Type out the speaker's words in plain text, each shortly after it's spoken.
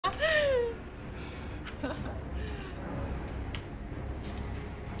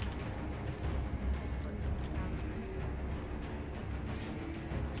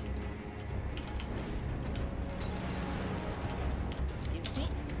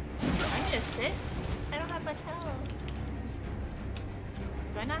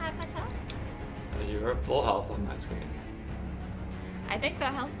you're at full health on my screen. I think the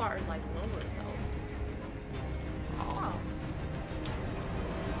health bar is like lower though. Oh. Hold on.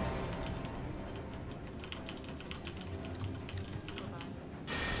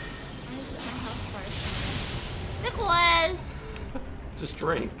 Why is my health bar? Nicholas! Just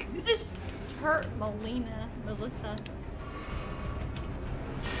drink. You just hurt Melissa.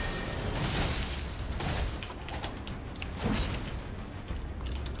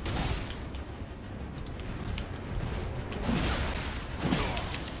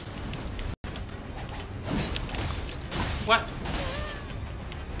 What?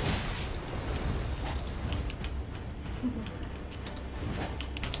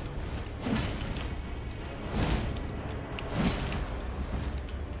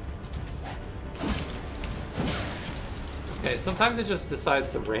 Okay, sometimes it just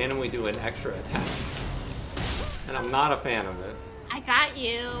decides to randomly do an extra attack. And I'm not a fan of it. I got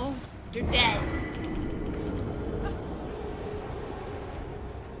you. You're dead.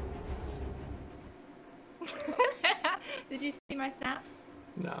 Did you see my snap?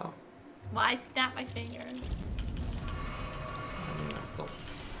 No. Well, I snapped my fingers. I mean, that's still...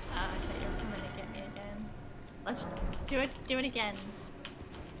 I thought you were coming to get me again. Let's do it again.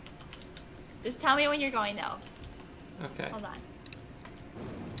 Just tell me when you're going though. Okay. Hold on.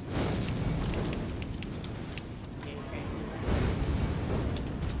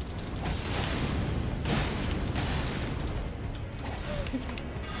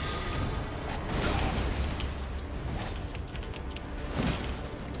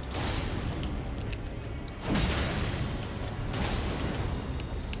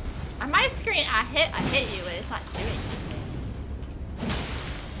 On my screen, I hit you, but it's not doing anything.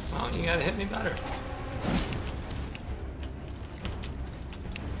 Well, you gotta hit me better.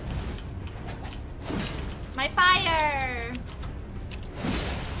 My fire!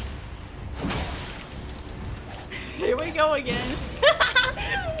 Here we go again.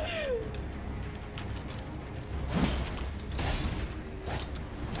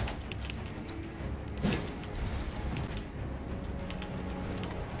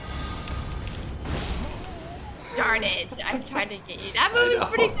 Darn it, I tried to get you. That move is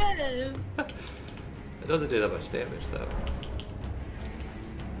pretty good. It doesn't do that much damage though.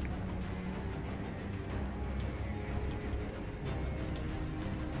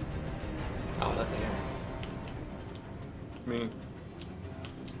 Oh, that's a hammer. Me.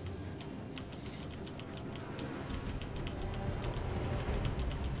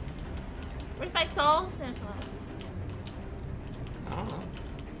 Where's my soul? I don't know.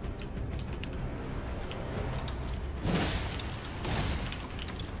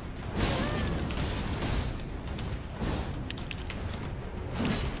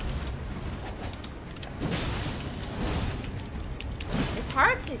 It's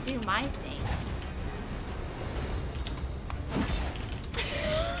hard to do my thing.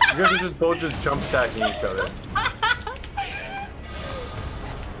 You guys are just both just jump stacking each other. Darn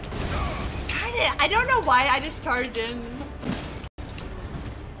it! I don't know why I just charged in.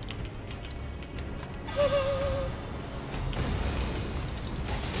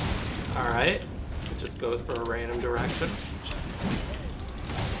 Alright. It just goes for a random direction.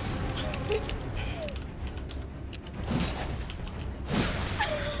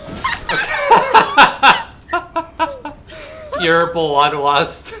 Pure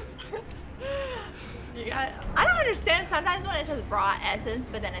bloodlust. You got it. I don't understand sometimes when it says raw essence,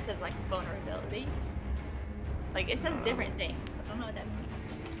 but then it says like vulnerability. Like it says different things. I don't know what that means.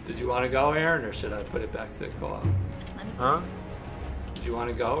 Did you want to go, Aaron, or should I put it back to co-op? Huh? Did you want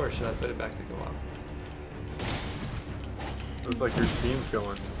to go, or should I put it back to co-op? Looks like your team's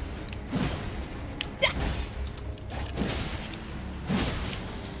going. Yeah.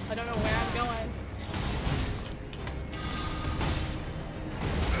 I don't know where I'm going.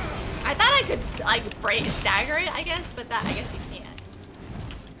 I thought I could like break stagger it, I guess, but that I guess you can't.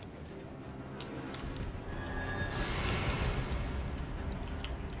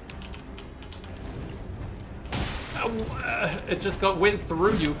 It just went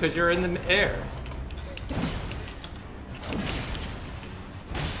through you because you're in the air.